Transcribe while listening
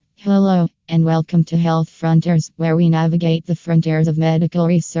Hello, and welcome to Health Frontiers, where we navigate the frontiers of medical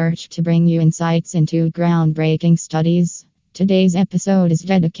research to bring you insights into groundbreaking studies. Today's episode is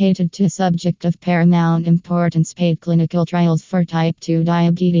dedicated to a subject of paramount importance: paid clinical trials for type 2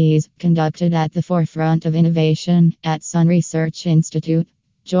 diabetes, conducted at the forefront of innovation at Sun Research Institute.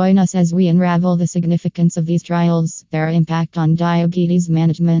 Join us as we unravel the significance of these trials, their impact on diabetes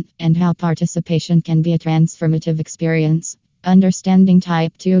management, and how participation can be a transformative experience. Understanding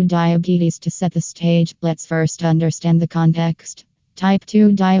type 2 diabetes. To set the stage, let's first understand the context. Type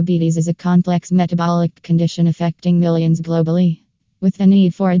 2 diabetes is a complex metabolic condition affecting millions globally. With the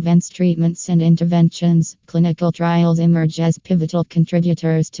need for advanced treatments and interventions, clinical trials emerge as pivotal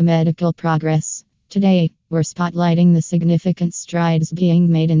contributors to medical progress. Today, we're spotlighting the significant strides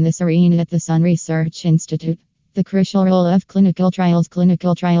being made in this arena at the Sun Research Institute. The crucial role of clinical trials.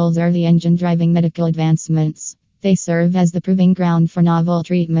 Clinical trials are the engine driving medical advancements. They serve as the proving ground for novel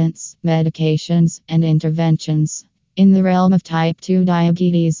treatments, medications, and interventions. In the realm of type 2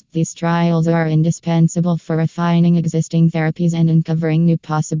 diabetes, these trials are indispensable for refining existing therapies and uncovering new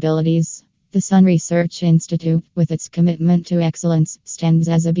possibilities. The Sun Research Institute, with its commitment to excellence, stands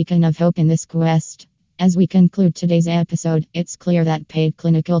as a beacon of hope in this quest. As we conclude today's episode, it's clear that paid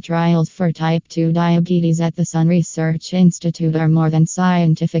clinical trials for type 2 diabetes at the Sun Research Institute are more than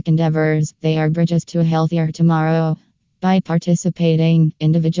scientific endeavors, they are bridges to a healthier tomorrow. By participating,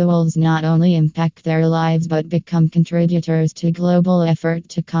 individuals not only impact their lives but become contributors to global effort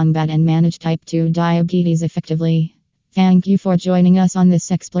to combat and manage type 2 diabetes effectively. Thank you for joining us on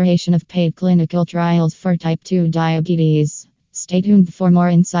this exploration of paid clinical trials for type 2 diabetes. Stay tuned for more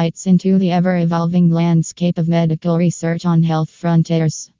insights into the ever-evolving landscape of medical research on Health Frontiers.